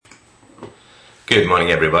Good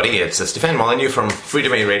morning, everybody. It's Stefan Molyneux from Free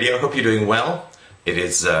Domain Radio. Hope you're doing well. It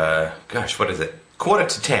is, what is it?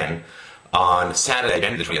 9:45 on Saturday,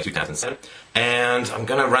 January 20th, 2007. And I'm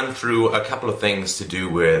going to run through a couple of things to do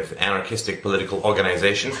with anarchistic political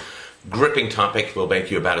organization. Gripping topic, will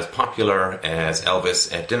make you about as popular as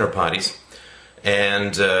Elvis at dinner parties.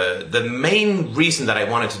 And the main reason that I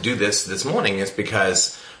wanted to do this morning is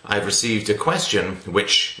because I've received a question,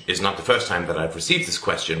 which is not the first time that I've received this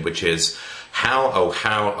question, which is, how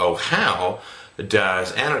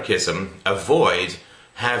does anarchism avoid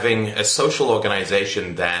having a social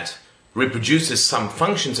organization that reproduces some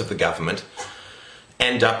functions of the government,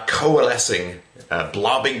 end up coalescing,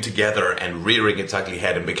 blobbing together and rearing its ugly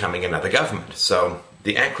head and becoming another government? So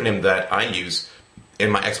the acronym that I use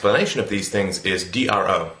in my explanation of these things is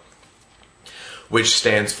DRO, which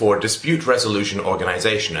stands for Dispute Resolution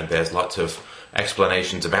Organization, and there's lots of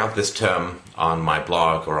explanations about this term on my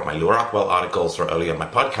blog or on my Lew Rockwell articles or earlier on my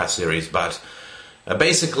podcast series, but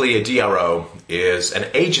basically a DRO is an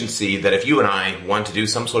agency that if you and I want to do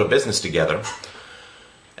some sort of business together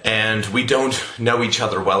and we don't know each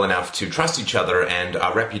other well enough to trust each other and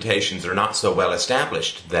our reputations are not so well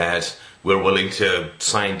established that we're willing to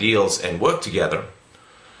sign deals and work together,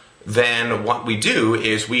 then what we do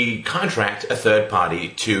is we contract a third party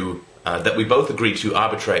to that we both agree to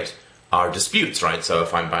arbitrate our disputes, right? So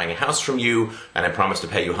if I'm buying a house from you and I promise to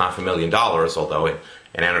pay you $500,000, although in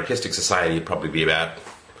an anarchistic society it'd probably be about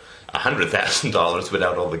 $100,000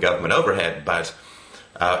 without all the government overhead, but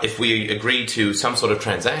if we agree to some sort of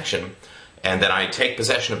transaction and then I take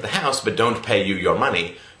possession of the house but don't pay you your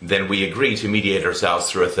money, then we agree to mediate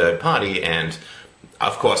ourselves through a third party, and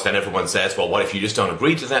of course then everyone says, well, what if you just don't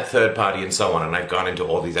agree to that third party, and so on, and I've gone into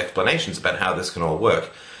all these explanations about how this can all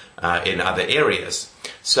work in other areas.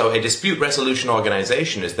 So a dispute resolution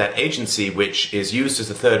organization is that agency which is used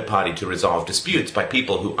as a third party to resolve disputes by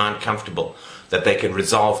people who aren't comfortable that they can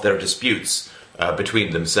resolve their disputes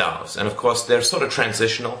between themselves. And of course they're sort of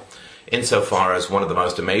transitional insofar as one of the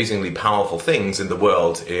most amazingly powerful things in the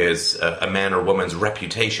world is a man or woman's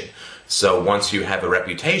reputation. So once you have a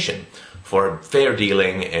reputation for fair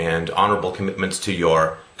dealing and honorable commitments to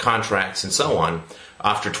your contracts and so on,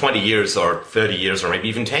 after 20 years or 30 years or maybe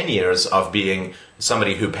even 10 years of being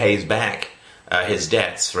somebody who pays back his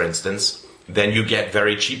debts, for instance, then you get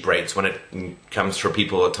very cheap rates when it comes for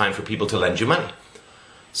time for people to lend you money.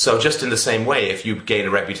 So just in the same way, if you gain a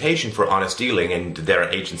reputation for honest dealing, and there are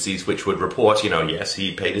agencies which would report, yes,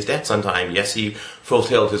 he paid his debts on time, yes, he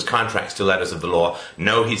fulfilled his contracts to letters of the law,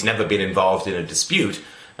 no, he's never been involved in a dispute,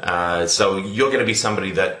 so you're going to be somebody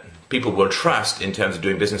that people will trust in terms of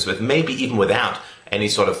doing business with, maybe even without any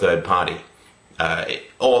sort of third party.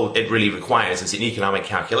 All it really requires is an economic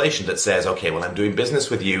calculation that says, okay, well, I'm doing business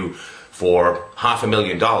with you for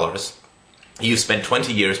 $500,000. You spent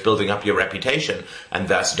 20 years building up your reputation and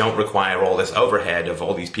thus don't require all this overhead of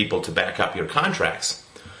all these people to back up your contracts.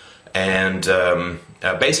 And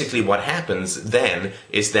basically what happens then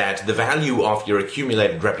is that the value of your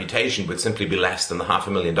accumulated reputation would simply be less than the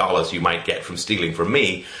 $500,000 you might get from stealing from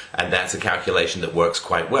me, and that's a calculation that works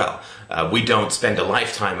quite well. We don't spend a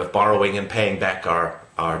lifetime of borrowing and paying back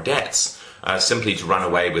our debts simply to run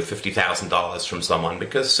away with $50,000 from someone,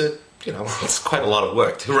 because it's quite a lot of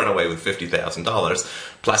work to run away with $50,000.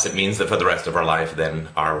 Plus it means that for the rest of our life then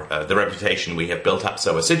the reputation we have built up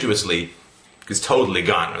so assiduously is totally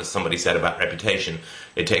gone. As somebody said about reputation,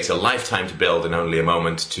 it takes a lifetime to build and only a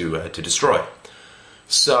moment to destroy.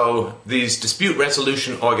 So these dispute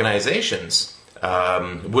resolution organizations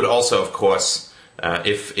would also, of course,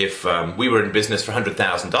 if we were in business for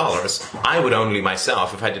 $100,000, I would only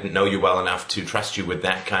myself, if I didn't know you well enough to trust you with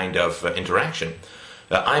that kind of interaction,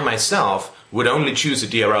 I myself would only choose a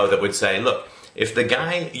DRO that would say, look, if the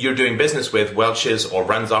guy you're doing business with welches or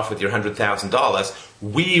runs off with your $100,000,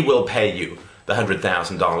 we will pay you the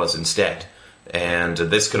 $100,000 instead. And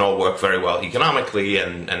this can all work very well economically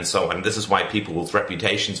and so on. This is why people with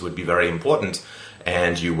reputations would be very important.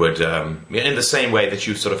 And you would, in the same way that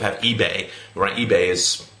you sort of have eBay, right? eBay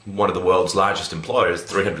is one of the world's largest employers.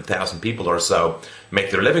 300,000 people or so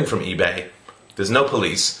make their living from eBay. There's no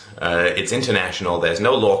police. It's international. There's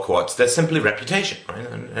no law courts. There's simply reputation, right?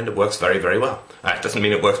 And it works very, very well. It doesn't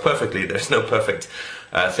mean it works perfectly. There's no perfect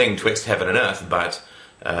thing twixt heaven and earth, but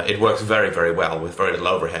it works very, very well with very little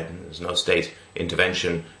overhead. And there's no state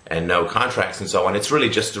intervention and no contracts and so on. It's really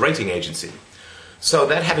just a rating agency. So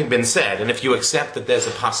that having been said, and if you accept that there's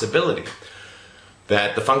a possibility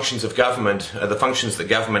that the functions of government, the functions that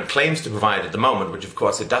government claims to provide at the moment, which of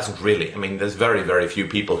course it doesn't really. I mean, there's very, very few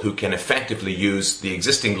people who can effectively use the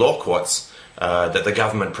existing law courts that the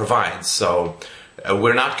government provides. So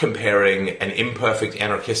We're not comparing an imperfect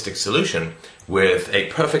anarchistic solution with a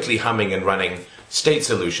perfectly humming and running state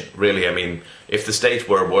solution. Really, I mean, if the state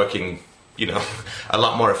were working, a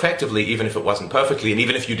lot more effectively, even if it wasn't perfectly, and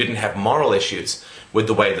even if you didn't have moral issues with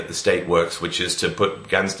the way that the state works, which is to put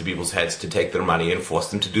guns to people's heads to take their money and force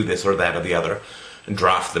them to do this or that or the other, and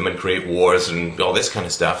draft them and create wars and all this kind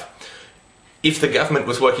of stuff. If the government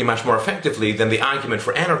was working much more effectively, then the argument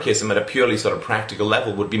for anarchism at a purely sort of practical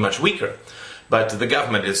level would be much weaker. But the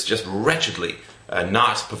government is just wretchedly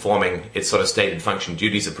not performing its sort of stated function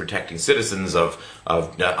duties of protecting citizens, of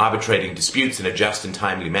arbitrating disputes in a just and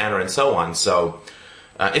timely manner, and so on. So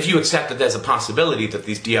if you accept that there's a possibility that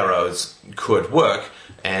these DROs could work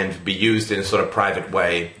and be used in a sort of private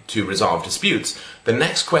way to resolve disputes, the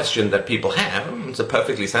next question that people have, it's a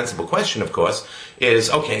perfectly sensible question, of course, is,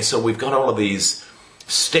 okay, so we've got all of these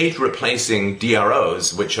state-replacing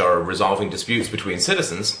DROs which are resolving disputes between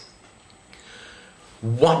citizens.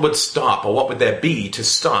 What would stop, or what would there be to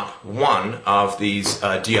stop one of these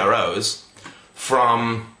DROs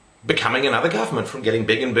from becoming another government, from getting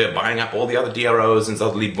big and buying up all the other DROs, and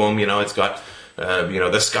suddenly, boom, it's got,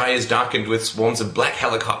 the sky is darkened with swarms of black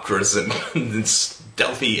helicopters and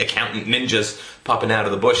stealthy accountant ninjas popping out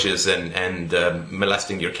of the bushes and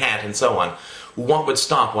molesting your cat and so on. What would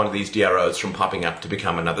stop one of these DROs from popping up to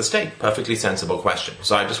become another state? Perfectly sensible question.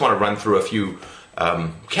 So I just want to run through a few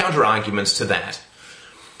counter-arguments to that.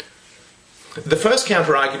 The first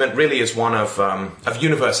counter-argument really is one of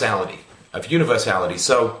universality.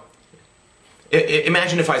 So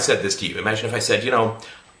imagine if I said this to you. Imagine if I said,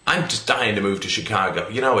 I'm just dying to move to Chicago.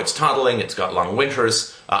 It's toddling, it's got long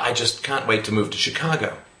winters. I just can't wait to move to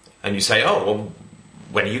Chicago. And you say, oh, well,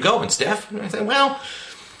 when are you going, Steph? And I say, well,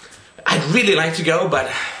 I'd really like to go,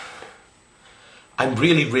 but I'm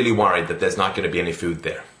really, really worried that there's not going to be any food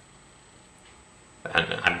there.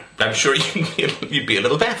 And I'm sure you'd be a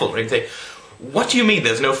little baffled, right? You'd say, what do you mean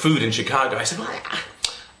there's no food in Chicago? I said, well,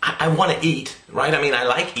 I want to eat, right? I mean, I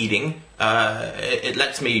like eating. It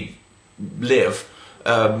lets me live.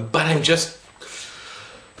 But I'm just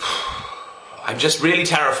really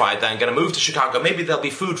terrified that I'm going to move to Chicago. Maybe there'll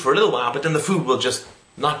be food for a little while, but then the food will just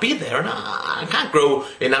not be there. And I can't grow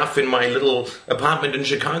enough in my little apartment in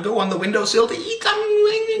Chicago on the windowsill to eat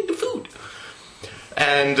the food.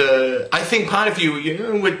 And I think part of you,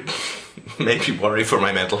 would maybe worry for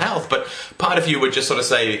my mental health, but part of you would just sort of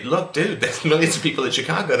say, look, dude, there's millions of people in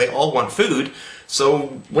Chicago. They all want food.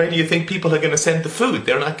 So where do you think people are going to send the food?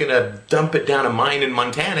 They're not going to dump it down a mine in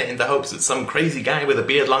Montana in the hopes that some crazy guy with a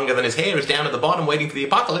beard longer than his hair is down at the bottom waiting for the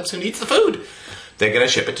apocalypse who needs the food. They're going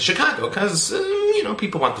to ship it to Chicago because,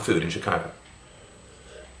 people want the food in Chicago.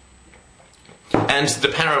 And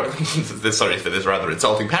sorry for this rather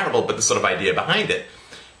insulting parable, but the sort of idea behind it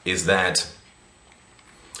is that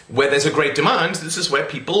where there's a great demand, this is where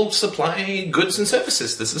people supply goods and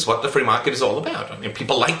services. This is what the free market is all about. I mean,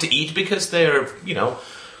 people like to eat because they're,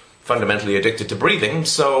 fundamentally addicted to breathing,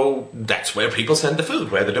 so that's where people send the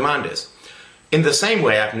food, where the demand is. In the same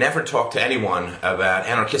way, I've never talked to anyone about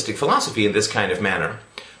anarchistic philosophy in this kind of manner,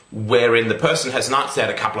 wherein the person has not said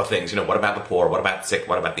a couple of things, what about the poor, what about the sick,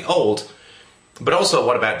 what about the old, but also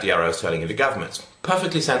what about DROs turning into governments?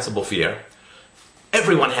 Perfectly sensible fear.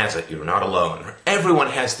 Everyone has it, you're not alone. Everyone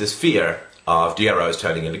has this fear of DROs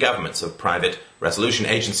turning into governments, of private resolution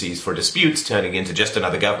agencies for disputes turning into just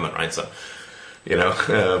another government, right? So,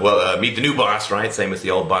 meet the new boss, right? Same as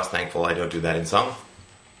the old boss, thankful I don't do that in some.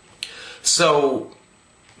 So,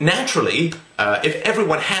 naturally, if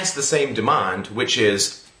everyone has the same demand,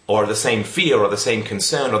 or the same fear, or the same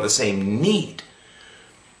concern, or the same need,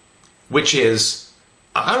 which is,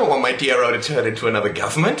 I don't want my DRO to turn into another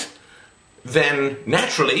government, then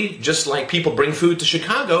naturally, just like people bring food to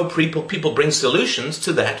Chicago, people bring solutions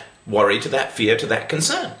to that worry, to that fear, to that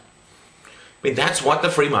concern. I mean, that's what the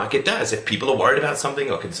free market does. If people are worried about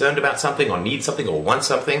something, or concerned about something, or need something, or want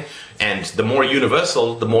something, and the more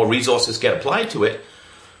universal, the more resources get applied to it,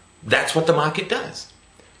 that's what the market does.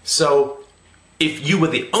 So, if you were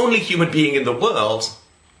the only human being in the world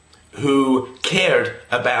who cared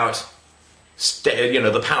about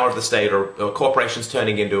the power of the state, or corporations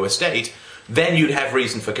turning into a state, then you'd have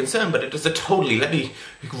reason for concern. But it is let me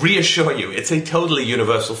reassure you, it's a totally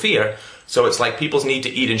universal fear. So it's like people's need to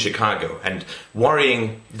eat in Chicago, and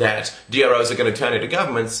worrying that DROs are going to turn into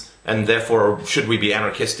governments, and therefore should we be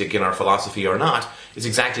anarchistic in our philosophy or not, is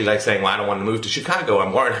exactly like saying, well, I don't want to move to Chicago.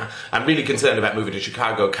 I'm really concerned about moving to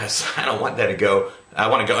Chicago because I don't want there to go. I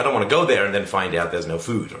don't want to go there and then find out there's no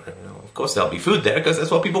food. Of course there'll be food there because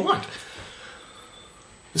that's what people want.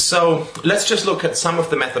 So let's just look at some of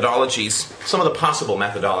the methodologies, some of the possible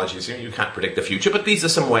methodologies. You can't predict the future, but these are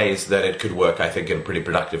some ways that it could work, I think, in a pretty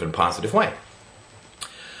productive and positive way.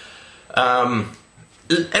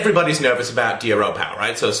 Everybody's nervous about DRO power,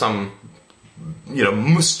 right? So some,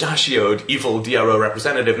 mustachioed, evil DRO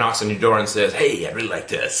representative knocks on your door and says, "Hey, I'd really like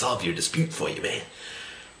to solve your dispute for you, man."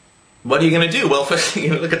 What are you going to do? Well, first you're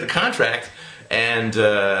going to look at the contract, and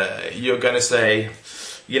you're going to say,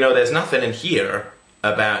 there's nothing in here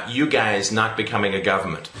about you guys not becoming a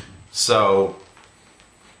government. So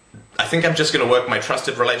I think I'm just going to work my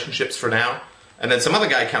trusted relationships for now. And then some other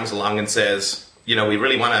guy comes along and says, we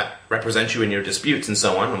really want to represent you in your disputes and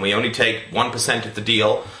so on, and we only take 1% of the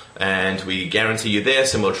deal, and we guarantee you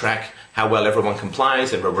this, and we'll track how well everyone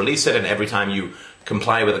complies, and we'll release it, and every time you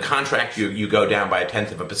comply with a contract, you go down by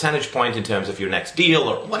 1/10 of a percentage point in terms of your next deal,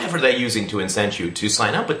 or whatever they're using to incent you to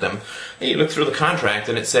sign up with them. And you look through the contract,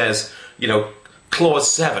 and it says,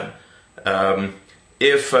 Clause 7,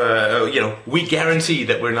 we guarantee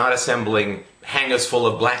that we're not assembling hangars full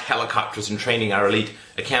of black helicopters and training our elite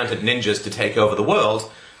accountant ninjas to take over the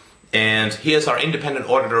world. And here's our independent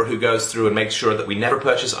auditor who goes through and makes sure that we never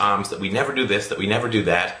purchase arms, that we never do this, that we never do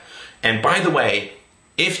that. And by the way,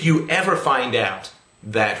 if you ever find out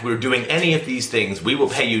that we're doing any of these things, we will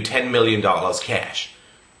pay you $10 million cash.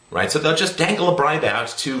 Right? So they'll just dangle a bribe out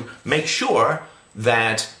to make sure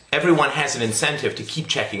that everyone has an incentive to keep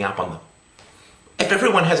checking up on them. If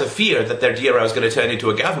everyone has a fear that their DRO is going to turn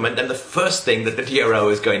into a government, then the first thing that the DRO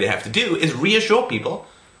is going to have to do is reassure people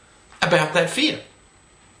about that fear.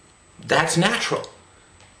 That's natural.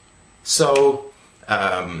 So,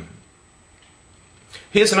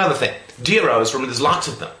 here's another thing. DROs, there's lots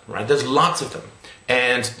of them, right? There's lots of them.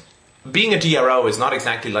 And being a DRO is not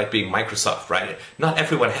exactly like being Microsoft, right? Not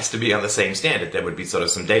everyone has to be on the same standard. There would be sort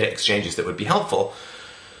of some data exchanges that would be helpful,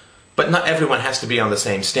 but not everyone has to be on the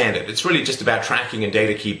same standard. It's really just about tracking and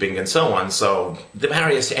data keeping and so on. So the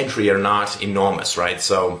barriers to entry are not enormous, right?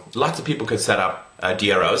 So lots of people could set up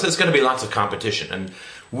DROs. There's going to be lots of competition. And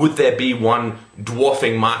would there be one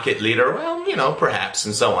dwarfing market leader? Well, perhaps,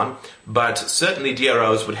 and so on. But certainly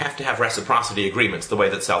DROs would have to have reciprocity agreements, the way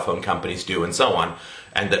that cell phone companies do and so on.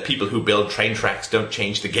 And that people who build train tracks don't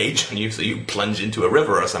change the gauge on you so you plunge into a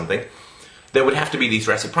river or something. There would have to be these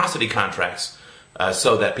reciprocity contracts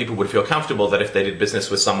so that people would feel comfortable that if they did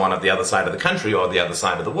business with someone on the other side of the country or the other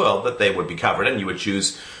side of the world, that they would be covered, and you would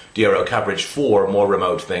choose DRO coverage for more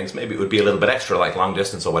remote things. Maybe it would be a little bit extra, like long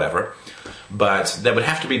distance or whatever. But there would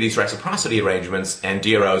have to be these reciprocity arrangements, and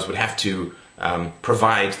DROs would have to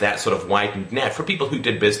provide that sort of widened net for people who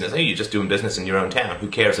did business. Hey, you're just doing business in your own town. Who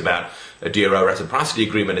cares about a DRO reciprocity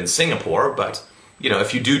agreement in Singapore? But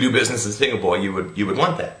if you do business in Singapore, you would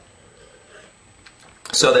want that.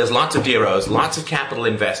 So there's lots of DROs, lots of capital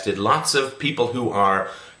invested, lots of people who are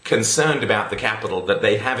concerned about the capital that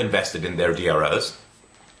they have invested in their DROs.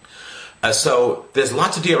 So there's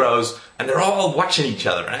lots of DROs, and they're all watching each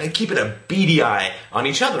other, and they're keeping a beady eye on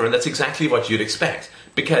each other, and that's exactly what you'd expect.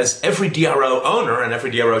 Because every DRO owner, and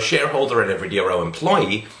every DRO shareholder, and every DRO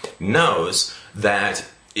employee knows that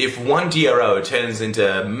if one DRO turns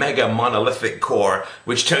into a mega monolithic core,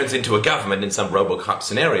 which turns into a government in some RoboCop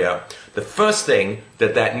scenario, the first thing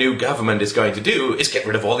that new government is going to do is get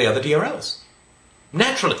rid of all the other DROs.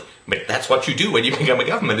 Naturally. That's what you do when you become a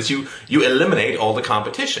government, is you eliminate all the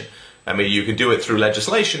competition. You can do it through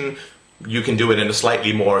legislation, you can do it in a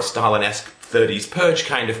slightly more Stalin-esque 30s purge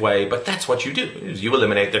kind of way, but that's what you do. You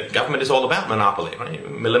eliminate, the government is all about monopoly, right? You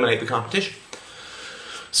eliminate the competition.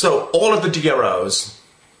 So all of the DROs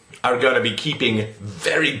are going to be keeping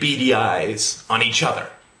very beady eyes on each other,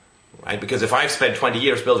 right? Because if I've spent 20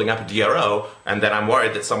 years building up a DRO, and then I'm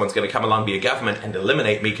worried that someone's going to come along, be a government, and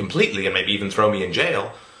eliminate me completely, and maybe even throw me in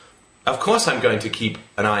jail, of course I'm going to keep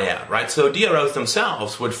an eye out, right? So DROs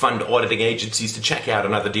themselves would fund auditing agencies to check out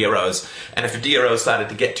on other DROs, and if a DRO started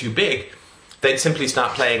to get too big, they'd simply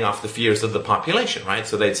start playing off the fears of the population, right?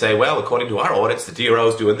 So they'd say, well, according to our audits, the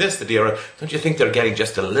DRO's doing this, don't you think they're getting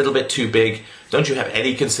just a little bit too big? Don't you have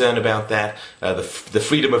any concern about that? The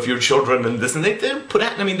freedom of your children and this, and they'd put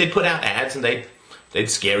out ads, and they'd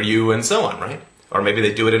scare you and so on, right? Or maybe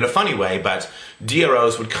they'd do it in a funny way, but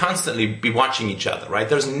DROs would constantly be watching each other, right?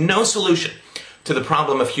 There's no solution to the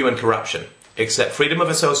problem of human corruption except freedom of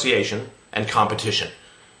association and competition.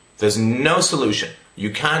 There's no solution.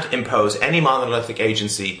 You can't impose any monolithic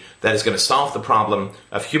agency that is going to solve the problem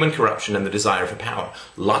of human corruption and the desire for power.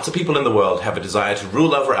 Lots of people in the world have a desire to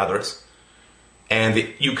rule over others,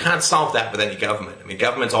 and you can't solve that with any government.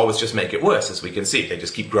 Governments always just make it worse, as we can see. They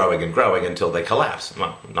just keep growing and growing until they collapse.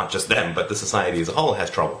 Well, not just them, but the society as a whole has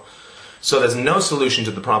trouble. So there's no solution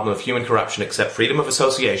to the problem of human corruption except freedom of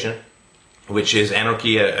association, which is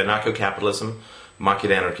anarchy, anarcho-capitalism,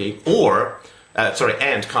 market anarchy, or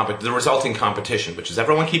the resulting competition, which is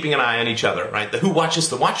everyone keeping an eye on each other, right? The who watches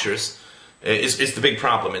the watchers is the big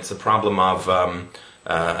problem. It's the problem of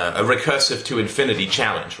a recursive to infinity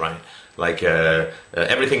challenge, right? Like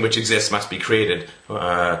everything which exists must be created,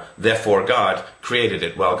 therefore God created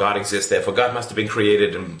it. Well, God exists, therefore God must have been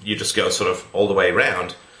created, and you just go sort of all the way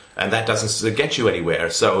around, and that doesn't get you anywhere.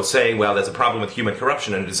 So saying, well, there's a problem with human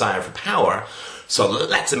corruption and a desire for power, so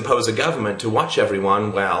let's impose a government to watch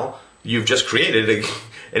everyone, well, you've just created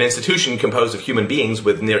an institution composed of human beings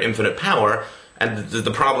with near infinite power, and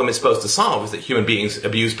the problem it's supposed to solve is that human beings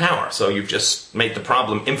abuse power. So you've just made the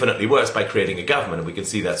problem infinitely worse by creating a government, and we can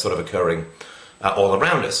see that sort of occurring all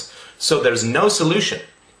around us. So there's no solution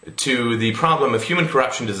to the problem of human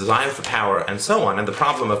corruption, desire for power, and so on, and the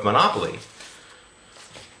problem of monopoly,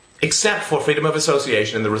 except for freedom of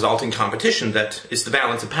association and the resulting competition that is the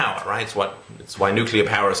balance of power, right? It's why nuclear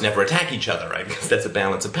powers never attack each other, right? Because that's a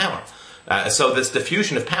balance of power. So this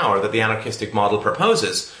diffusion of power that the anarchistic model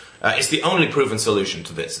proposes is the only proven solution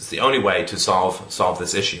to this. It's the only way to solve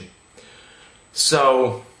this issue.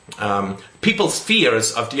 So people's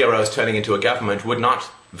fears of DROs turning into a government would not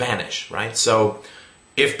vanish, right? So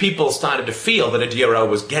if people started to feel that a DRO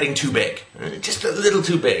was getting too big, just a little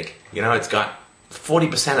too big, it's got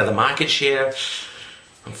 40% of the market share,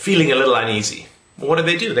 I'm feeling a little uneasy. What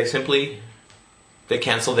do? They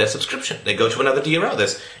cancel their subscription. They go to another DRO.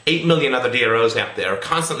 There's 8 million other DROs out there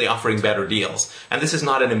constantly offering better deals. And this is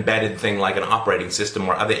not an embedded thing like an operating system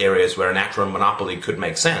or other areas where an actual monopoly could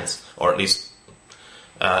make sense. Or at least,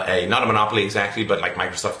 not a monopoly exactly, but like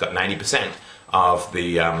Microsoft's got 90% of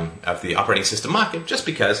the operating system market just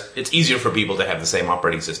because it's easier for people to have the same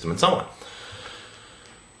operating system and so on.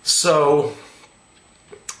 So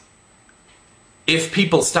if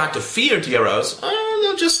people start to fear DROs,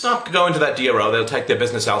 they'll just stop going to that DRO, they'll take their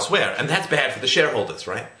business elsewhere. And that's bad for the shareholders,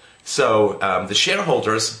 right? So the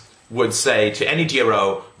shareholders would say to any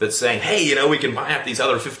DRO that's saying, hey, we can buy up these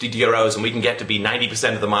other 50 DROs and we can get to be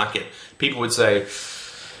 90% of the market. People would say,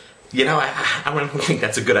 I don't think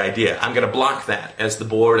that's a good idea. I'm going to block that as the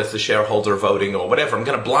board, as the shareholder voting or whatever. I'm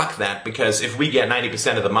going to block that because if we get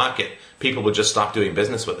 90% of the market, people will just stop doing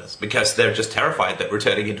business with us because they're just terrified that we're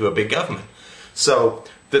turning into a big government. So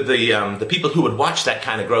the people who would watch that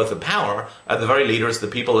kind of growth of power are the very leaders,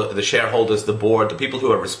 the shareholders, the board, the people who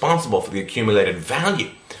are responsible for the accumulated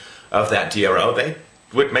value of that DRO. They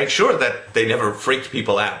would make sure that they never freaked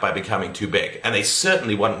people out by becoming too big. And they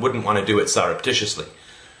certainly wouldn't want to do it surreptitiously,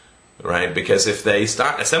 right? Because if they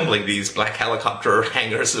start assembling these black helicopter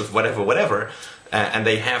hangars of whatever, and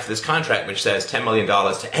they have this contract which says $10 million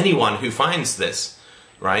to anyone who finds this,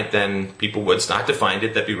 right, then people would start to find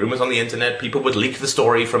it. There'd be rumors on the internet. People would leak the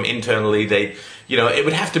story from internally. It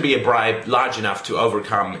would have to be a bribe large enough to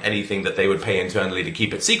overcome anything that they would pay internally to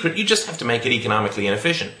keep it secret. You just have to make it economically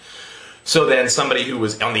inefficient. So then somebody who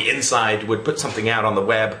was on the inside would put something out on the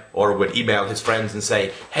web or would email his friends and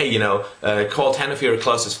say, hey, call 10 of your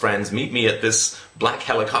closest friends, meet me at this black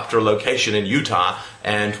helicopter location in Utah,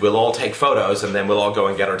 and we'll all take photos, and then we'll all go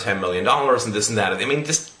and get our $10 million and this and that.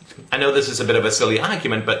 I know this is a bit of a silly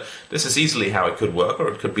argument, but this is easily how it could work, or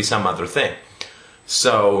it could be some other thing.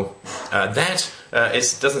 So that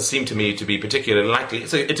doesn't seem to me to be particularly likely.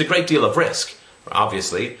 It's a great deal of risk,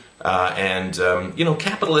 obviously, and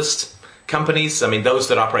capitalist companies, those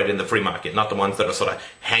that operate in the free market, not the ones that are sort of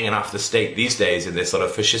hanging off the state these days in this sort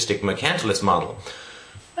of fascistic mercantilist model.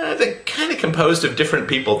 They're kind of composed of different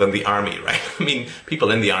people than the army, right?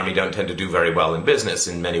 People in the army don't tend to do very well in business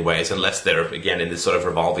in many ways, unless they're, again, in this sort of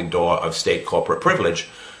revolving door of state corporate privilege.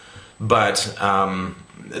 But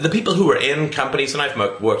the people who are in companies, and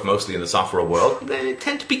I've worked mostly in the software world, they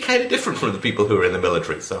tend to be kind of different from the people who are in the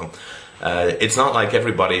military. So it's not like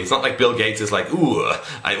it's not like Bill Gates is like, ooh,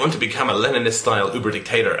 I want to become a Leninist-style uber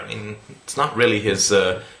dictator. It's not really his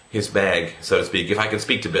bag, so to speak, if I can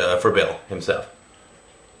speak for Bill himself.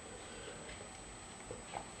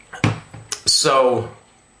 So,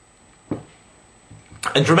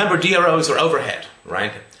 and remember, DROs are overhead,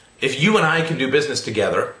 right? If you and I can do business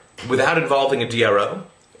together without involving a DRO,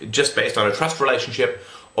 just based on a trust relationship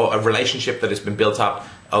or a relationship that has been built up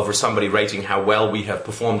over somebody rating how well we have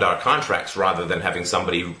performed our contracts rather than having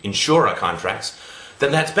somebody insure our contracts,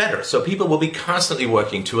 then that's better. So people will be constantly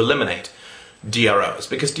working to eliminate DROs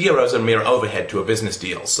because DROs are mere overhead to a business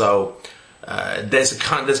deal. So there's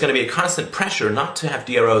going to be a constant pressure not to have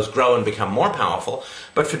DROs grow and become more powerful,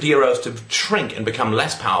 but for DROs to shrink and become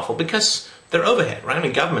less powerful because they're overhead, right? I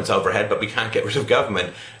mean, government's overhead, but we can't get rid of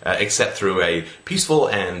government except through a peaceful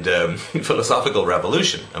and philosophical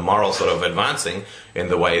revolution, a moral sort of advancing in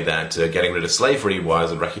the way that getting rid of slavery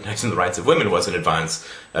was, and recognizing the rights of women was an advance.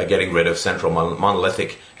 Getting rid of central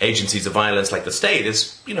monolithic agencies of violence like the state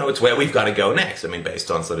is, it's where we've got to go next. I mean,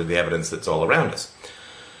 based on sort of the evidence that's all around us.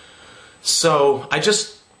 So I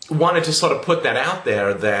just wanted to sort of put that out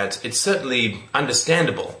there, that it's certainly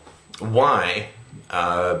understandable why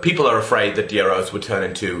people are afraid that DROs would turn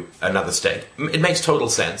into another state. It makes total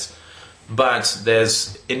sense, but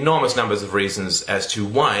there's enormous numbers of reasons as to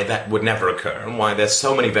why that would never occur, and why there's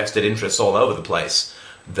so many vested interests all over the place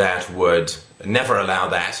that would never allow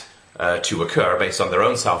that to occur based on their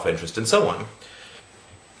own self-interest and so on.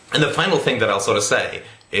 And the final thing that I'll sort of say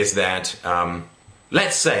is that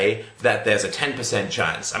let's say that there's a 10%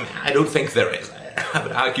 chance. I mean, I don't think there is. I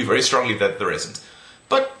would argue very strongly that there isn't.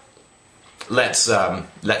 But let's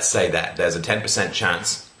say that there's a 10%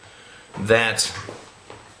 chance that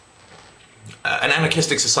an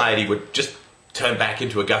anarchistic society would just turn back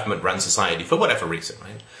into a government-run society for whatever reason,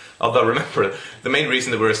 right? Although, remember, the main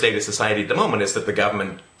reason that we're a state society at the moment is that the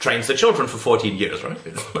government trains the children for 14 years, right?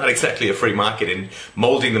 It's not exactly a free market in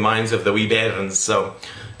molding the minds of the wee bairns, so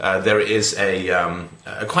there is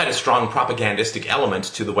quite a strong propagandistic element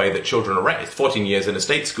to the way that children are raised. 14 years in a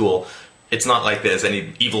state school, it's not like there's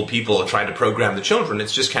any evil people trying to program the children.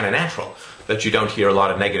 It's just kind of natural that you don't hear a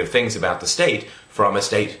lot of negative things about the state from a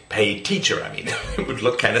state-paid teacher. I mean, it would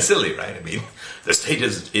look kind of silly, right? I mean, the state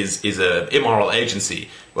is an immoral agency.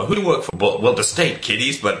 Well, who do you work for? Well, the state,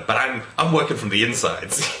 kiddies, but I'm working from the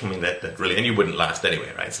insides. I mean, that really, and you wouldn't last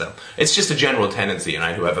anyway, right? So it's just a general tendency,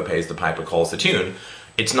 right? Whoever pays the piper calls the tune.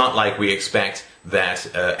 It's not like we expect that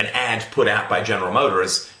an ad put out by General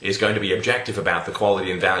Motors is going to be objective about the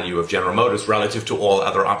quality and value of General Motors relative to all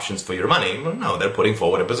other options for your money. Well, no, they're putting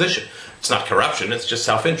forward a position. It's not corruption, it's just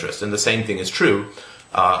self-interest. And the same thing is true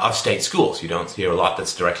of state schools. You don't hear a lot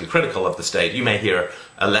that's directly critical of the state. You may hear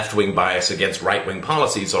a left-wing bias against right-wing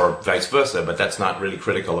policies or vice versa, but that's not really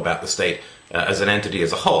critical about the state as an entity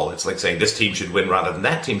as a whole. It's like saying this team should win rather than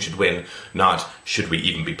that team should win, not should we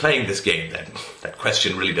even be playing this game. That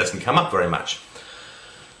question really doesn't come up very much.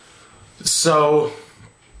 So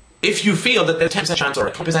if you feel that there's a 10% chance or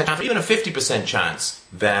a 20% chance or even a 50% chance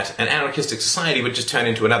that an anarchistic society would just turn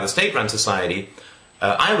into another state-run society,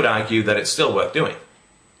 I would argue that it's still worth doing.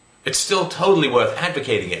 It's still totally worth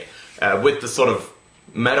advocating it with the sort of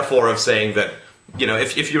metaphor of saying that,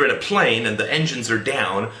 if you're in a plane and the engines are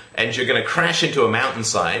down and you're going to crash into a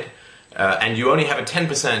mountainside and you only have a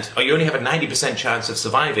 10% or you only have a 90% chance of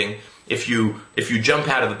surviving, if you jump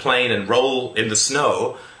out of the plane and roll in the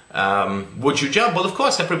snow, would you jump? Well, of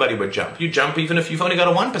course everybody would jump. You jump even if you've only got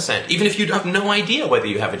a 1%, even if you have no idea whether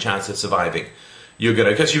you have a chance of surviving.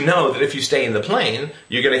 Because you know that if you stay in the plane,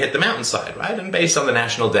 you're going to hit the mountainside, right? And based on the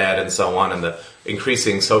national debt and so on, and the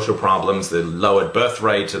increasing social problems, the lowered birth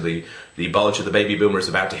rate, the bulge of the baby boomers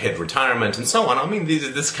about to hit retirement, and so on, I mean,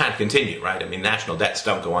 this can't continue, right? I mean, national debts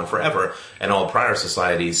don't go on forever, and all prior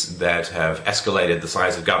societies that have escalated the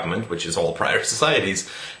size of government, which is all prior societies,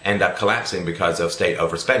 end up collapsing because of state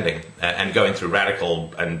overspending and going through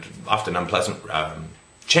radical and often unpleasant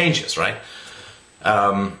changes, right?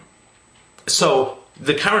 So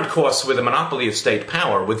the current course with a monopoly of state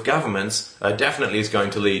power with governments definitely is going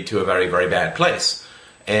to lead to a very, very bad place.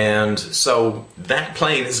 And so that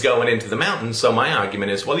plane is going into the mountains. So my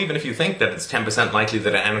argument is, well, even if you think that it's 10% likely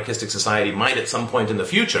that an anarchistic society might at some point in the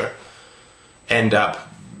future end up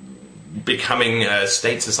becoming a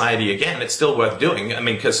state society again, it's still worth doing. I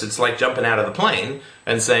mean, because it's like jumping out of the plane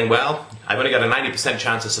and saying, well, I've only got a 90%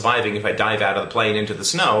 chance of surviving if I dive out of the plane into the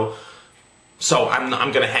snow. So I'm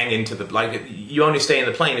going to hang into you only stay in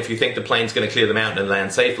the plane if you think the plane's going to clear the mountain and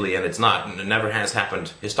land safely, and it's not. And it never has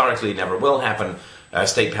happened. Historically, never will happen.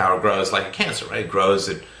 State power grows like a cancer, right? It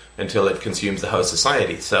grows until it consumes the whole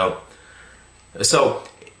society. So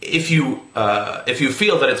if you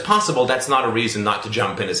feel that it's possible, that's not a reason not to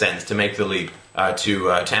jump, in a sense, to make the leap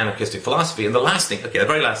to anarchistic philosophy. And the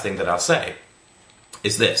very last thing that I'll say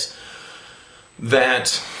is this,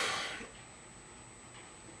 that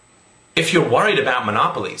if you're worried about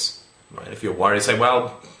monopolies, right? If you're worried, say,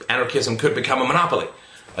 well, anarchism could become a monopoly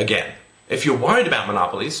again. If you're worried about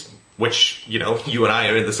monopolies, which, you and I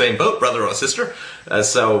are in the same boat, brother or sister,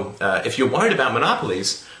 so if you're worried about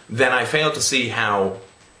monopolies, then I fail to see how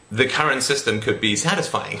the current system could be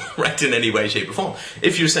satisfying, right, in any way, shape, or form.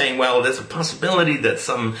 If you're saying, well, there's a possibility that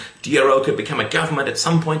some DRO could become a government at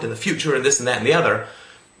some point in the future, and this and that and the other,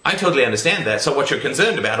 I totally understand that. So what you're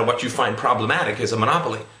concerned about, or what you find problematic, is a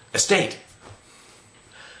monopoly. A state.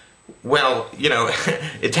 Well,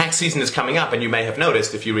 tax season is coming up, and you may have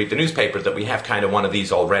noticed if you read the newspaper that we have kind of one of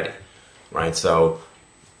these already, right? So,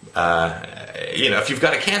 if you've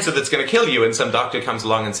got a cancer that's going to kill you and some doctor comes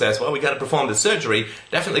along and says, well, we got to perform this surgery,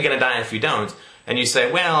 definitely going to die if you don't, and you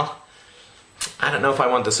say, well, I don't know if I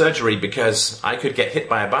want the surgery because I could get hit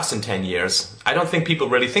by a bus in 10 years. I don't think people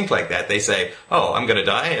really think like that. They say, oh, I'm going to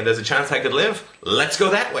die and there's a chance I could live. Let's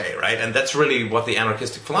go that way, right? And that's really what the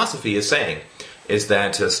anarchistic philosophy is saying, is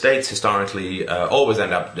that states historically always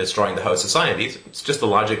end up destroying the host societies. It's just the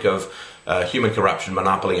logic of human corruption,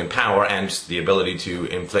 monopoly, and power, and the ability to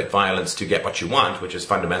inflict violence to get what you want, which is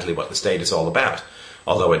fundamentally what the state is all about.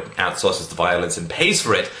 Although it outsources the violence and pays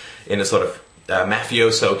for it in a sort of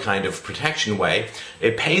mafioso kind of protection way,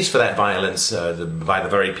 it pays for that violence by the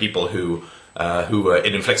very people who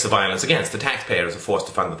it inflicts the violence against. The taxpayers are forced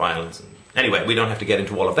to fund the violence. Anyway, we don't have to get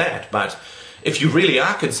into all of that, but if you really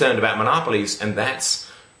are concerned about monopolies, and that's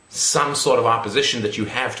some sort of opposition that you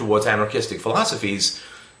have towards anarchistic philosophies,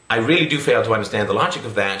 I really do fail to understand the logic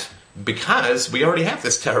of that, because we already have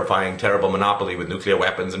this terrifying, terrible monopoly with nuclear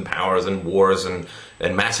weapons and powers and wars and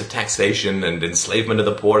massive taxation and enslavement of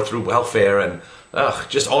the poor through welfare and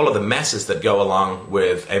just all of the messes that go along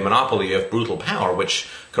with a monopoly of brutal power which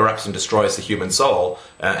corrupts and destroys the human soul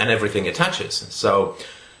and everything it touches. So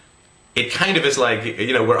it kind of is like,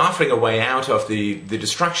 we're offering a way out of the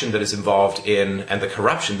destruction that is involved in, and the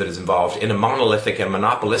corruption that is involved in, a monolithic and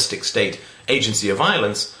monopolistic state agency of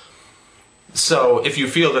violence. So if you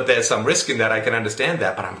feel that there's some risk in that, I can understand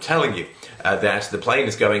that, but I'm telling you that the plane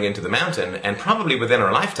is going into the mountain, and probably within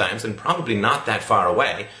our lifetimes, and probably not that far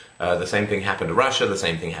away. The same thing happened to Russia, the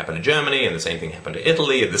same thing happened to Germany, and the same thing happened to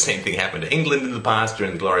Italy, and the same thing happened to England in the past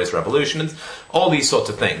during the Glorious Revolution, and all these sorts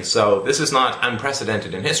of things. So this is not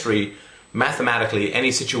unprecedented in history. Mathematically,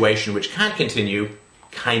 any situation which can't continue,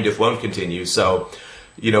 kind of won't continue. So,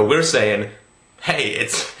 we're saying, hey,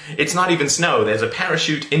 it's not even snow. There's a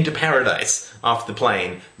parachute into paradise off the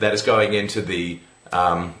plane that is going into the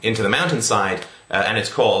mountainside, and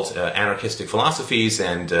it's called anarchistic philosophies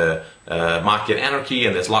and market anarchy.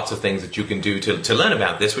 And there's lots of things that you can do to learn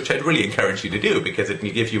about this, which I'd really encourage you to do, because it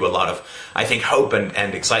can give you a lot of, I think, hope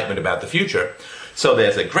and excitement about the future. So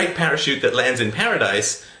there's a great parachute that lands in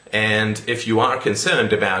paradise. And if you are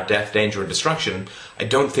concerned about death, danger, and destruction, I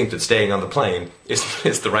don't think that staying on the plane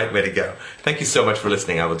is the right way to go. Thank you so much for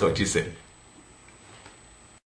listening. I will talk to you soon.